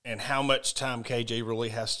and how much time KJ really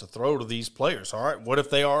has to throw to these players. All right, what if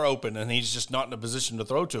they are open and he's just not in a position to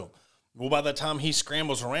throw to them? Well, by the time he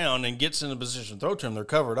scrambles around and gets in a position to throw to them, they're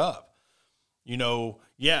covered up. And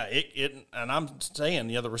I'm saying,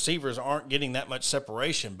 the receivers aren't getting that much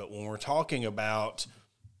separation, but when we're talking about,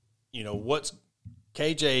 what's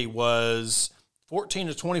KJ was 14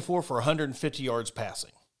 to 24 for 150 yards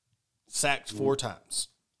passing, sacked 4 times.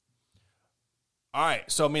 All right,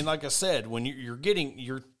 so, like I said, when you're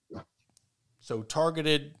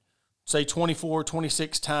targeted, say 24,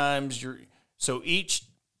 26 times, so each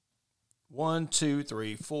 1, 2,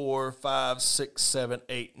 3, 4, 5, 6, 7,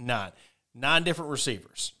 8, 9. 9 different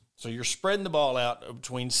receivers. So you're spreading the ball out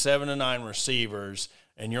between 7 and 9 receivers,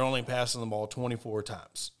 and you're only passing the ball 24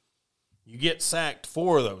 times. You get sacked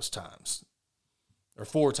 4 of those times, or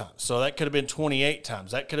 4 times. So that could have been 28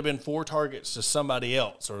 times. That could have been 4 targets to somebody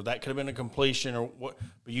else, or that could have been a completion, or what.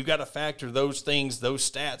 But you got to factor those things, those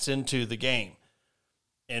stats into the game.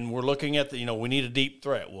 And we're looking at we need a deep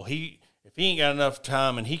threat. Well, if he ain't got enough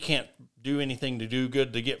time and he can't do anything to do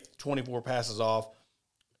good to get 24 passes off,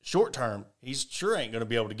 short term, he's sure ain't going to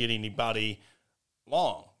be able to get anybody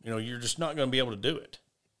long. You're just not going to be able to do it.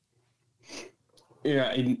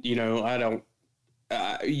 Yeah, and, I don't.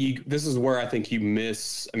 This is where I think you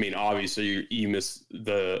miss. Obviously you miss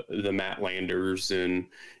the Matt Landers, and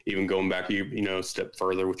even going back, a step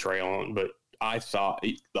further with Trey Allen. But I thought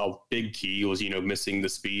a big key was missing the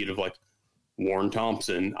speed of like Warren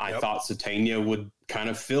Thompson. I thought Satania would kind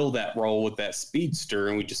of fill that role with that speedster,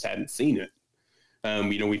 and we just hadn't seen it.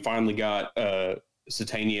 We finally got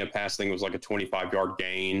Satania passing. It was like a 25-yard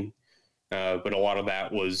gain, but a lot of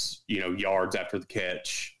that was, yards after the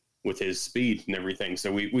catch with his speed and everything.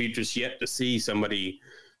 So we've just yet to see somebody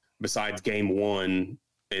besides game 1,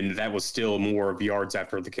 and that was still more of yards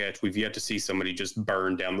after the catch. We've yet to see somebody just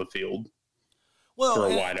burn down the field.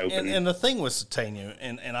 Well, wide open. And the thing with Satania,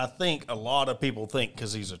 and I think a lot of people think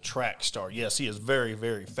because he's a track star, yes, he is very,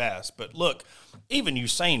 very fast. But look, even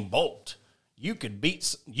Usain Bolt, you could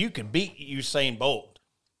beat Usain Bolt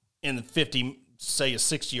in the 50, say a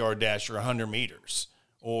 60-yard dash or 100 meters,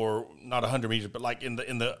 or not 100 meters, but like in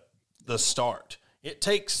the start. It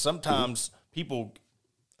takes sometimes people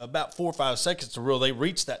about 4 or 5 seconds to really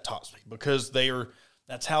reach that top speed because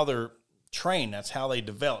that's how they're train. That's how they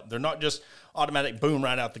develop. They're not just automatic boom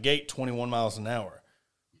right out the gate, 21 miles an hour.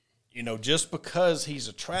 You know, just because he's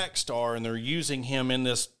a track star and they're using him in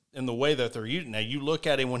the way that they're using. Now, you look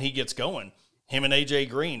at him when he gets going, him and A.J.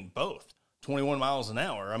 Green, both 21 miles an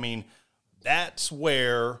hour. I mean, that's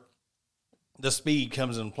where the speed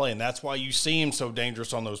comes into play, and that's why you see him so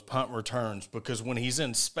dangerous on those punt returns, because when he's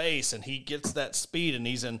in space and he gets that speed and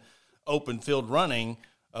he's in open field running,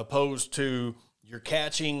 opposed to you're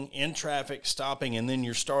catching in traffic, stopping, and then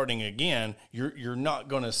you're starting again, you're not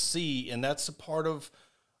going to see, and that's a part of,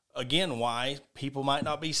 again, why people might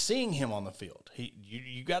not be seeing him on the field.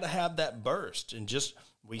 You got to have that burst, and just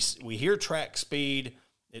we hear track speed.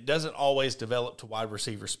 It doesn't always develop to wide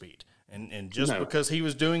receiver speed. And just because he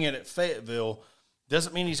was doing it at Fayetteville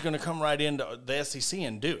doesn't mean he's going to come right into the SEC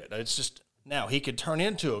and do it. It's just, now he could turn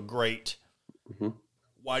into a great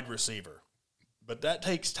wide receiver. But that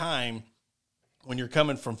takes time when you're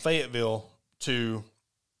coming from Fayetteville to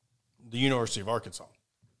the University of Arkansas.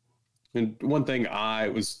 And one thing I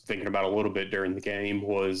was thinking about a little bit during the game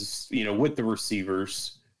was, you know, with the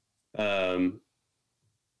receivers, yeah,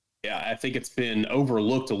 I think it's been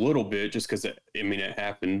overlooked a little bit just because, it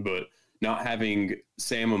happened, but not having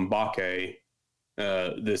Sam Mbake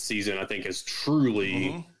this season, I think, has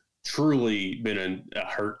truly been a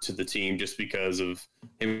hurt to the team just because of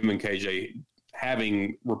him and KJ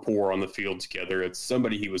having rapport on the field together. It's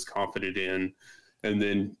somebody he was confident in, and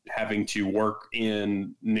then having to work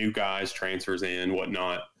in new guys, transfers in,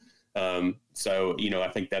 whatnot. So, you know, I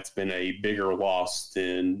think that's been a bigger loss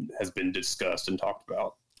than has been discussed and talked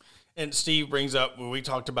about. And Steve brings up, we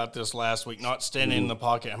talked about this last week, not standing in the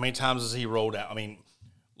pocket. How many times has he rolled out? I mean,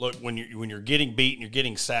 look, when you're getting beat and you're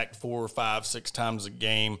getting sacked 4 or 5, 6 times a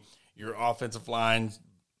game, your offensive line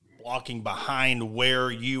blocking behind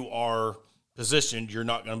where you are positioned, you're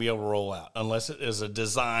not going to be able to roll out unless it is a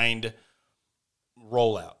designed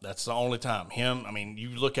rollout. That's the only time. You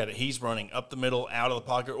look at it, he's running up the middle, out of the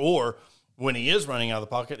pocket, or when he is running out of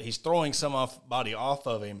the pocket, he's throwing somebody off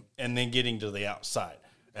of him and then getting to the outside.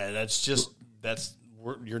 And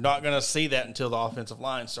you're not going to see that until the offensive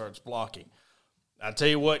line starts blocking. I tell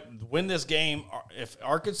you what, win this game, if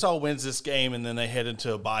Arkansas wins this game and then they head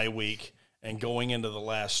into a bye week and going into the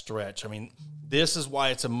last stretch, I mean, this is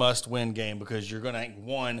why it's a must-win game, because you're going to,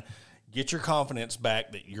 one, get your confidence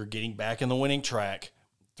back that you're getting back in the winning track,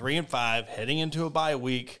 3-5, heading into a bye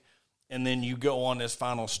week, and then you go on this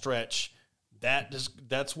final stretch.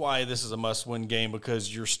 That's why this is a must-win game,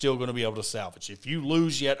 because you're still going to be able to salvage. If you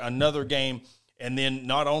lose yet another game, and then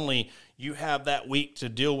not only you have that week to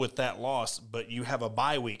deal with that loss, but you have a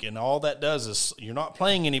bye week, and all that does is you're not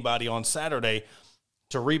playing anybody on Saturday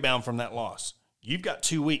to rebound from that loss. You've got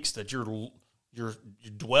 2 weeks that you're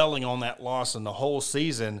dwelling on that loss in the whole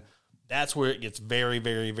season. That's where it gets very,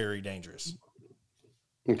 very, very dangerous.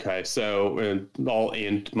 Okay, so I'll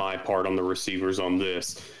end my part on the receivers on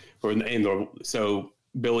this. So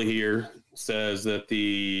Billy here says that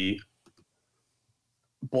the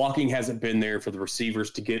blocking hasn't been there for the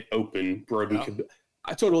receivers to get open.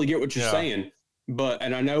 I totally get what you're saying,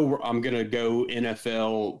 and I know I'm going to go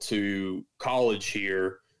NFL to college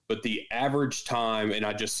here, but the average time, and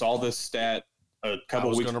I just saw this stat a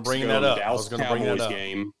couple weeks ago, the Dallas Cowboys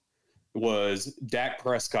game, was Dak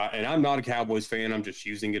Prescott, and I'm not a Cowboys fan. I'm just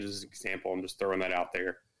using it as an example. I'm just throwing that out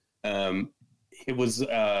there. It was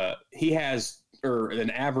he has an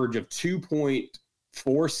average of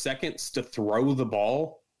 2.4 seconds to throw the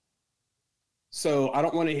ball. So I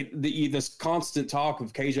don't want to this constant talk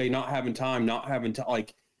of KJ not having time.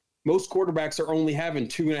 Like, most quarterbacks are only having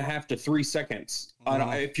 2.5 to 3 seconds.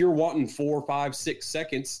 If you're wanting 4, 5, 6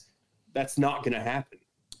 seconds, that's not going to happen.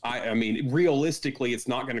 I mean, realistically, it's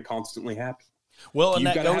not going to constantly happen. Well, and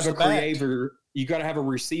that goes back. You got to have a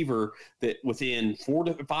receiver that within 4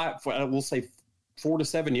 to 5, we'll say 4 to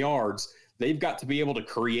 7 yards, they've got to be able to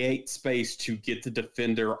create space to get the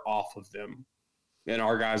defender off of them. And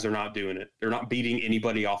our guys are not doing it. They're not beating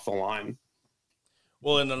anybody off the line.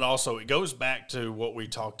 Well, and then also it goes back to what we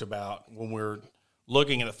talked about when we're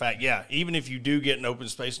looking at the fact, even if you do get an open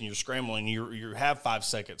space and you're scrambling, you have 5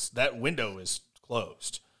 seconds, that window is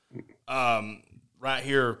closed. Right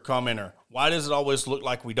here, commenter, why does it always look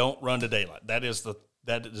like we don't run to daylight? That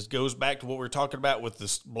goes back to what we were talking about with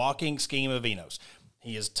this blocking scheme of Enos.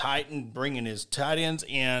 He is tight and bringing his tight ends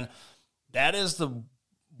in. That is the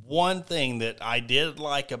one thing that I did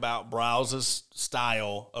like about Browse's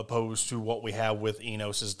style opposed to what we have with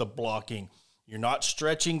Enos is the blocking. You're not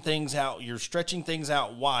stretching things out. You're stretching things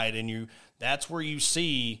out wide, and that's where you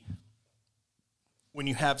see when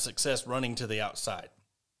you have success running to the outside.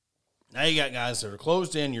 Now you got guys that are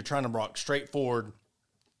closed in. You're trying to block straight forward,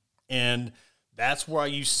 And that's why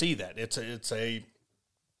you see that. It's a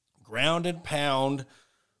ground and pound,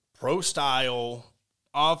 pro-style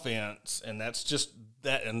offense, and that's just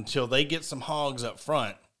that until they get some hogs up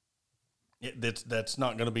front, that's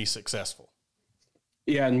not going to be successful.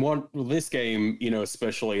 Yeah, and this game,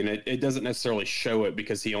 especially, and it doesn't necessarily show it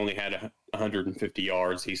because he only had 150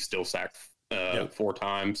 yards. He's still sacked 4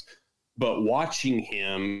 times. But watching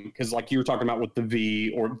him, because like you were talking about with the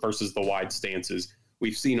V versus the wide stances,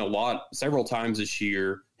 we've seen several times this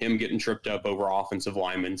year, him getting tripped up over offensive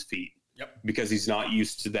linemen's feet. Yep. Because he's not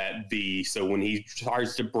used to that V. So when he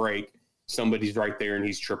tries to break, somebody's right there and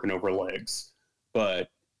he's tripping over legs. But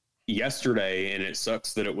yesterday, and it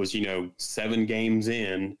sucks that it was, 7 games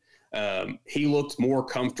in, he looked more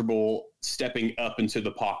comfortable stepping up into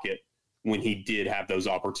the pocket when he did have those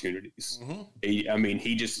opportunities. Mm-hmm.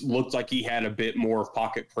 He just looked like he had a bit more of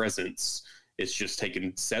pocket presence. It's just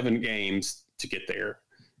taken 7 games to get there.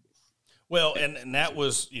 Well, and that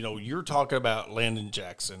was, you're talking about Landon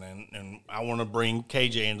Jackson, and I want to bring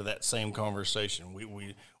KJ into that same conversation.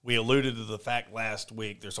 We alluded to the fact last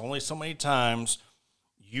week, there's only so many times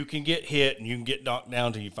you can get hit and you can get knocked down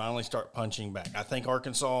until you finally start punching back. I think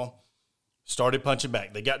Arkansas started punching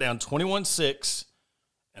back. They got down 21-6,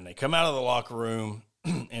 and they come out of the locker room,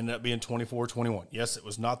 ended up being 24-21. Yes, it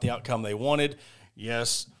was not the outcome they wanted.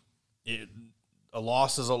 Yes, a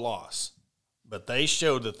loss is a loss. But they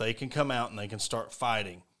showed that they can come out and they can start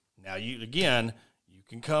fighting. Now, you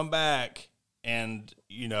can come back and,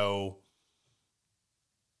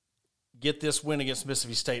 get this win against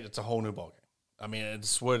Mississippi State. It's a whole new ballgame.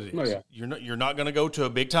 It's what it is. Oh, yeah. You're not going to go to a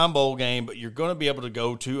big-time bowl game, but you're going to be able to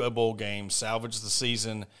go to a bowl game, salvage the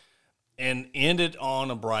season, and end it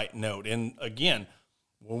on a bright note. And, again,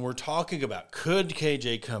 when we're talking about could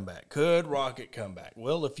KJ come back, could Rocket come back,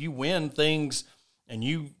 well, if you win things and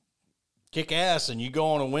you – kick ass and you go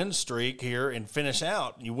on a win streak here and finish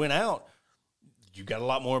out, you win out, you got a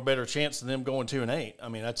lot more better chance than them going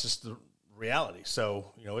 2-8. That's just the reality.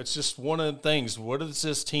 So, it's just one of the things. What does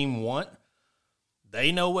this team want?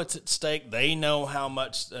 They know what's at stake. They know how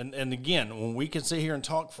much. And again, when we can sit here and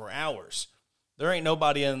talk for hours, there ain't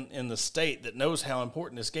nobody in the state that knows how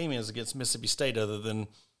important this game is against Mississippi State other than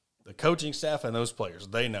the coaching staff and those players.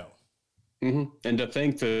 They know. Mm-hmm. And to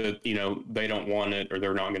think that, they don't want it or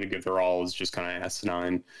they're not going to give their all is just kind of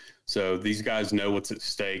asinine. So these guys know what's at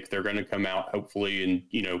stake. They're going to come out hopefully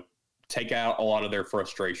and, take out a lot of their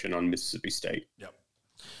frustration on Mississippi State. Yep.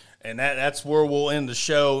 And that's where we'll end the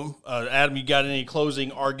show. Adam, you got any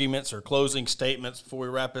closing arguments or closing statements before we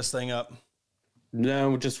wrap this thing up?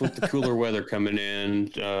 No, just with the cooler weather coming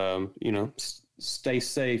in, stay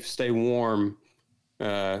safe, stay warm.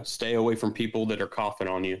 Stay away from people that are coughing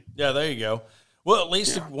on you. Yeah, there you go. Well, at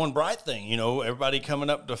least one bright thing, everybody coming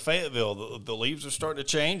up to Fayetteville, the leaves are starting to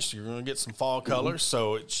change. So you're going to get some fall colors.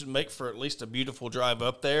 So it should make for at least a beautiful drive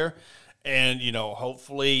up there. And,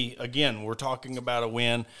 hopefully, again, we're talking about a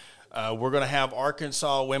win. We're going to have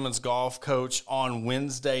Arkansas women's golf coach on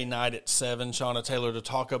Wednesday night at 7, Shauna Taylor, to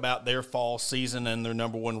talk about their fall season and their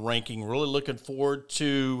number 1 ranking. Really looking forward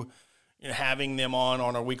to having them on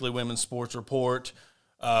our weekly women's sports report.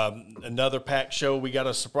 Another packed show. We got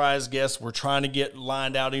a surprise guest we're trying to get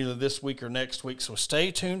lined out either this week or next week, so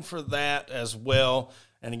stay tuned for that as well.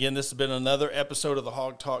 And again, this has been another episode of the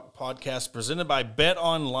Hog Talk podcast presented by Bet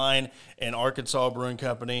Online and Arkansas Brewing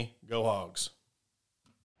Company. Go Hogs.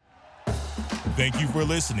 Thank you for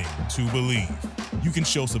listening to Believe. You can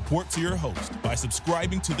show support to your host by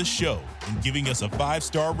subscribing to the show and giving us a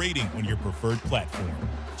 5-star rating on your preferred platform.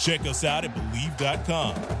 Check us out at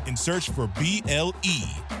Believe.com and search for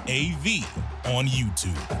BLEAV on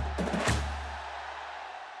YouTube.